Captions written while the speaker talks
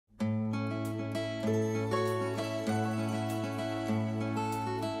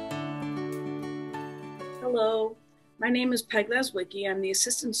Hello, my name is Peg Lasiewicki. I'm the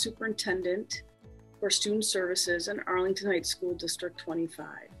Assistant Superintendent for Student Services in Arlington Heights School District 25.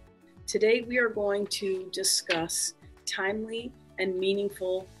 Today we are going to discuss timely and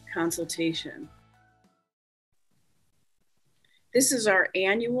meaningful consultation. This is our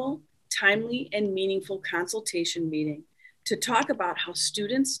annual timely and meaningful consultation meeting to talk about how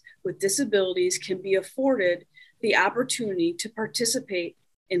students with disabilities can be afforded the opportunity to participate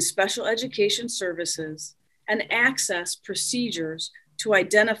in special education services and access procedures to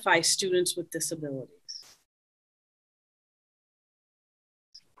identify students with disabilities.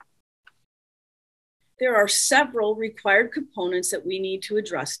 There are several required components that we need to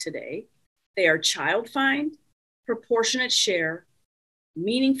address today. They are child find, proportionate share,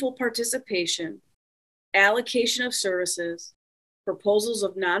 meaningful participation, allocation of services, proposals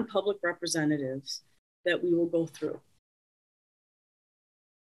of non-public representatives that we will go through.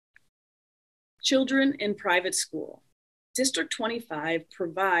 Children in private school. District 25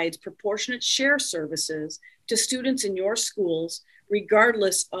 provides proportionate share services to students in your schools,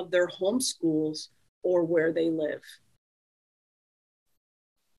 regardless of their home schools or where they live.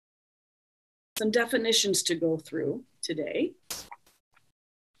 Some definitions to go through today.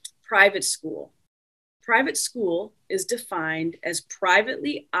 Private school. Private school is defined as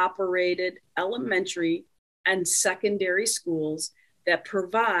privately operated elementary and secondary schools that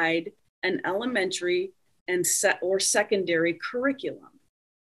provide an elementary and or secondary curriculum.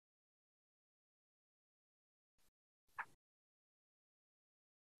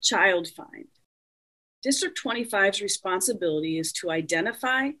 Child find. District 25's responsibility is to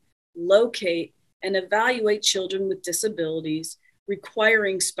identify, locate, and evaluate children with disabilities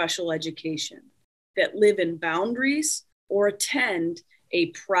requiring special education that live in boundaries or attend a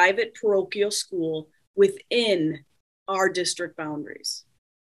private parochial school within our district boundaries.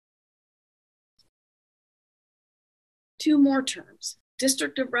 Two more terms,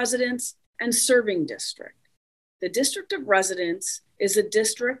 district of residence and serving district. The district of residence is a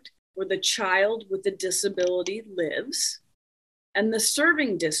district where the child with a disability lives, and the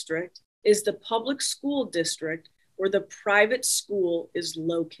serving district is the public school district where the private school is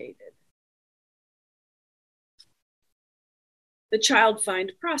located. The child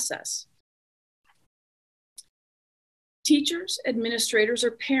find process. Teachers, administrators,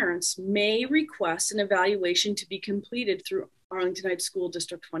 or parents may request an evaluation to be completed through Arlington Heights School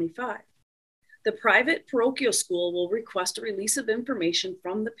District 25. The private parochial school will request a release of information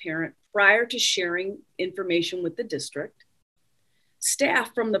from the parent prior to sharing information with the district.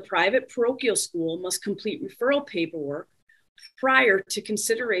 Staff from the private parochial school must complete referral paperwork prior to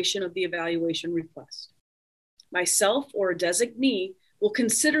consideration of the evaluation request. Myself or a designee will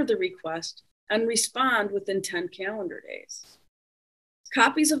consider the request and respond within 10 calendar days.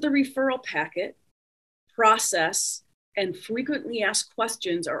 Copies of the referral packet, process, and frequently asked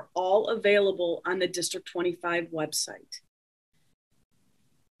questions are all available on the District 25 website.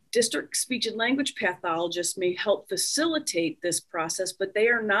 District speech and language pathologists may help facilitate this process, but they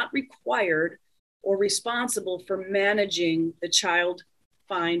are not required or responsible for managing the child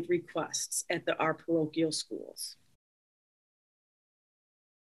find requests at our parochial schools.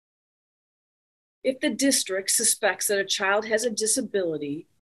 If the district suspects that a child has a disability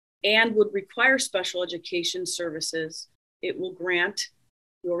and would require special education services, it will grant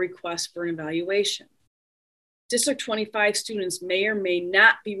your request for an evaluation. District 25 students may or may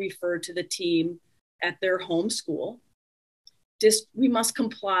not be referred to the team at their home school. We must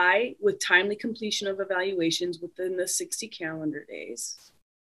comply with timely completion of evaluations within the 60 calendar days.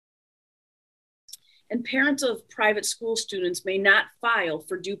 And parents of private school students may not file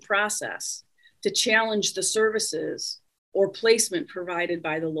for due process to challenge the services or placement provided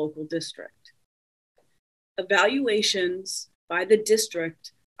by the local district. Evaluations by the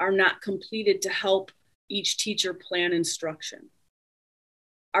district are not completed to help each teacher plan instruction.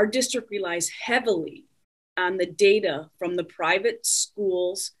 Our district relies heavily on the data from the private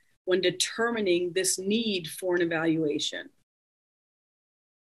schools when determining this need for an evaluation.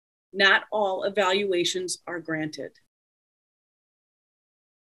 Not all evaluations are granted.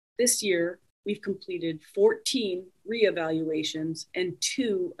 This year, we've completed 14 reevaluations and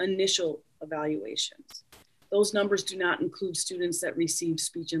 2 initial evaluations. Those numbers do not include students that receive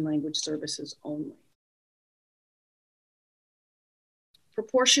speech and language services only.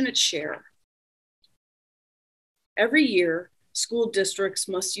 Proportionate share. Every year, school districts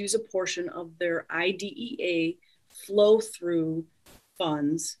must use a portion of their IDEA flow-through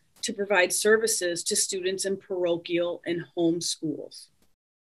funds to provide services to students in parochial and homeschool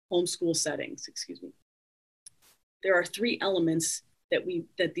settings, excuse me. There are 3 elements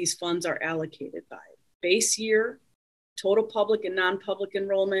that these funds are allocated by. base year, total public and non-public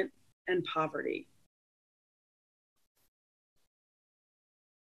enrollment, and poverty.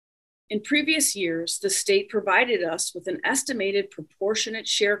 In previous years, the state provided us with an estimated proportionate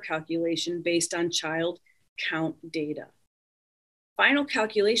share calculation based on child count data. Final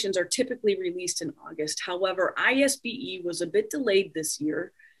calculations are typically released in August. However, ISBE was a bit delayed this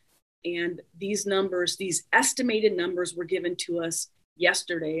year, and these estimated numbers were given to us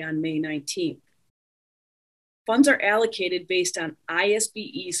yesterday on May 19th. Funds are allocated based on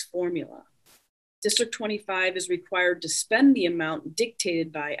ISBE's formula. District 25 is required to spend the amount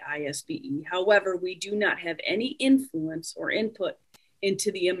dictated by ISBE. However, we do not have any influence or input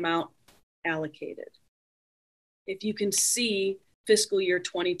into the amount allocated. If you can see, fiscal year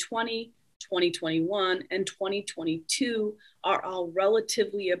 2020, 2021, and 2022 are all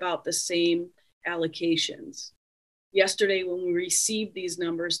relatively about the same allocations. Yesterday, when we received these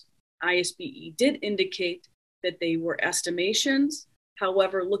numbers, ISBE did indicate that they were estimations.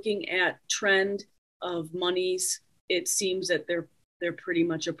 However, looking at trend of monies, it seems that they're pretty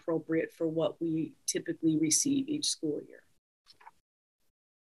much appropriate for what we typically receive each school year.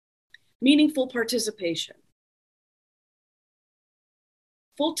 Meaningful participation.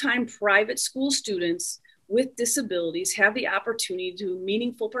 Full-time private school students with disabilities have the opportunity to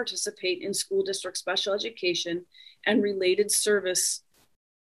meaningfully participate in school district special education and related services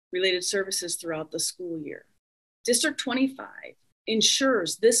throughout the school year. District 25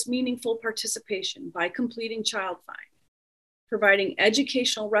 ensures this meaningful participation by completing Child Find, providing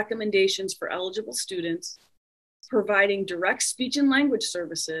educational recommendations for eligible students, providing direct speech and language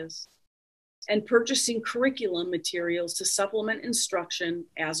services, and purchasing curriculum materials to supplement instruction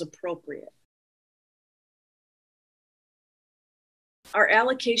as appropriate. Our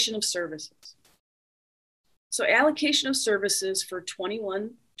allocation of services. So allocation of services for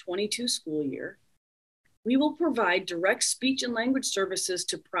 21-22 school year. We will provide direct speech and language services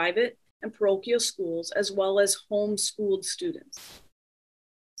to private and parochial schools, as well as homeschooled students.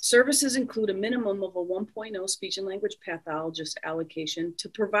 Services include a minimum of a 1.0 speech and language pathologist allocation to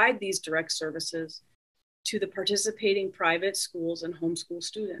provide these direct services to the participating private schools and homeschool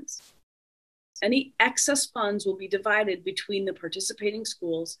students. Any excess funds will be divided between the participating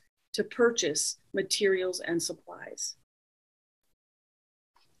schools to purchase materials and supplies.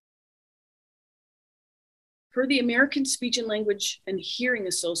 Per the American Speech and Language and Hearing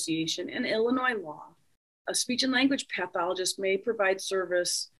Association and Illinois law, a speech and language pathologist may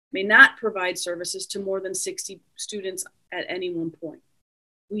not provide services to more than 60 students at any one point.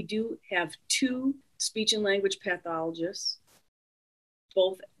 We do have 2 speech and language pathologists,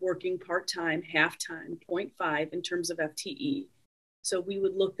 both working part-time, half-time, 0.5 in terms of FTE. So we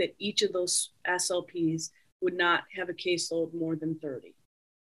would look that each of those SLPs would not have a caseload more than 30.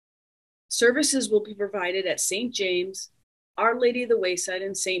 Services will be provided at St. James, Our Lady of the Wayside,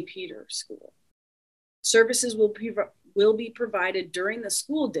 and St. Peter School. Services will be provided during the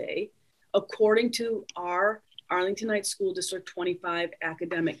school day according to our Arlington Heights School District 25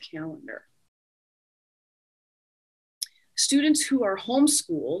 academic calendar. Students who are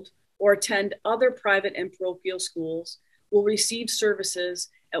homeschooled or attend other private and parochial schools will receive services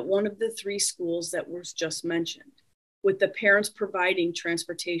at one of the 3 schools that was just mentioned, with the parents providing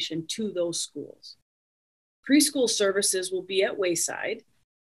transportation to those schools. Preschool services will be at Wayside.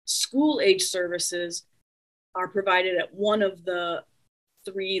 School-age services are provided at one of the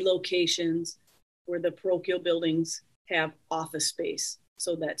 3 locations where the parochial buildings have office space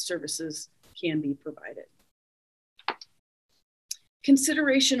so that services can be provided.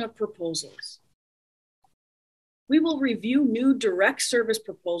 Consideration of proposals. We will review new direct service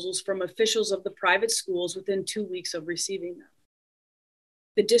proposals from officials of the private schools within 2 weeks of receiving them.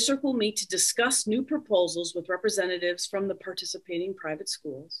 The district will meet to discuss new proposals with representatives from the participating private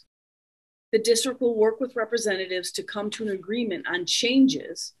schools. The district will work with representatives to come to an agreement on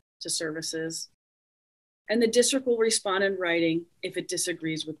changes to services, and the district will respond in writing if it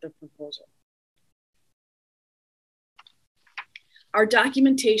disagrees with the proposal. Our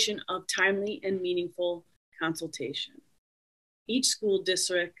documentation of timely and meaningful consultation. Each school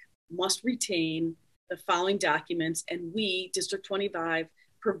district must retain the following documents, and we, District 25,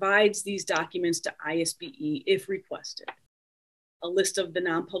 provides these documents to ISBE if requested. A list of the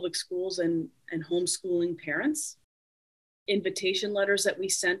non-public schools and homeschooling parents, invitation letters that we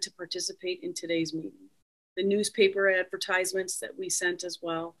sent to participate in today's meeting, the newspaper advertisements that we sent as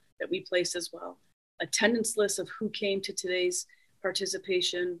well, that we placed as well, attendance list of who came to today's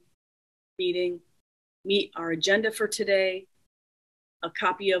participation meeting, meet our agenda for today, a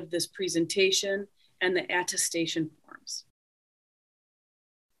copy of this presentation, and the attestation forms.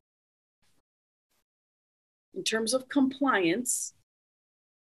 In terms of compliance,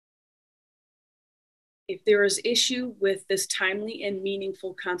 if there is issue with this timely and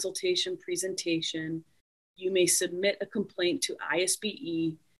meaningful consultation presentation, you may submit a complaint to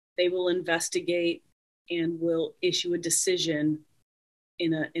ISBE. They will investigate and will issue a decision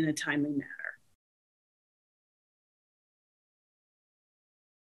in a timely manner.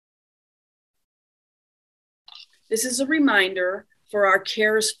 This is a reminder for our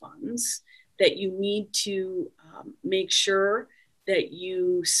CARES funds that you need to make sure that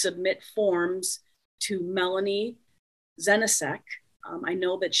you submit forms to Melanie Zenisek. I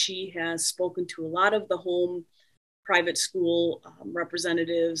know that she has spoken to a lot of the home private school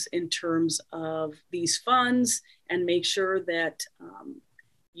representatives in terms of these funds, and make sure that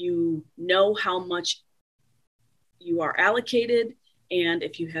you know how much you are allocated. And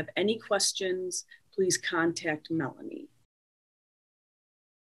if you have any questions, please contact Melanie.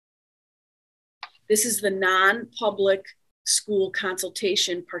 This is the non-public school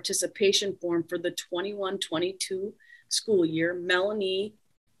consultation participation form for the 21-22 school year. Melanie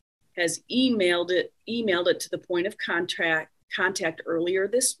has emailed it to the point of contact earlier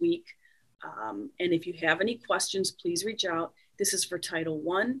this week. And if you have any questions, please reach out. This is for Title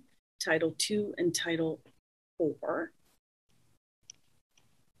I, Title II, and Title IV.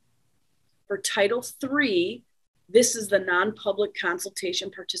 For Title III, this is the non-public consultation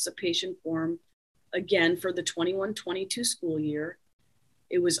participation form, again, for the 21-22 school year.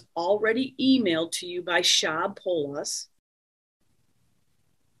 It was already emailed to you by Shab Polas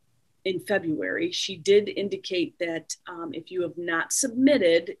in February. She did indicate that if you have not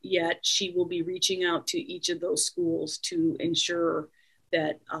submitted yet, she will be reaching out to each of those schools to ensure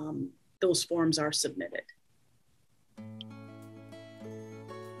that those forms are submitted.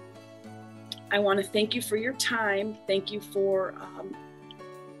 I want to thank you for your time. Thank you for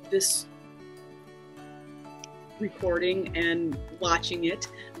this recording and watching it.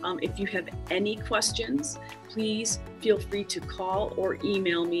 If you have any questions, please feel free to call or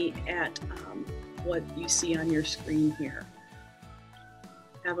email me at what you see on your screen here.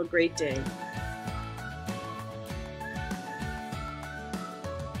 Have a great day.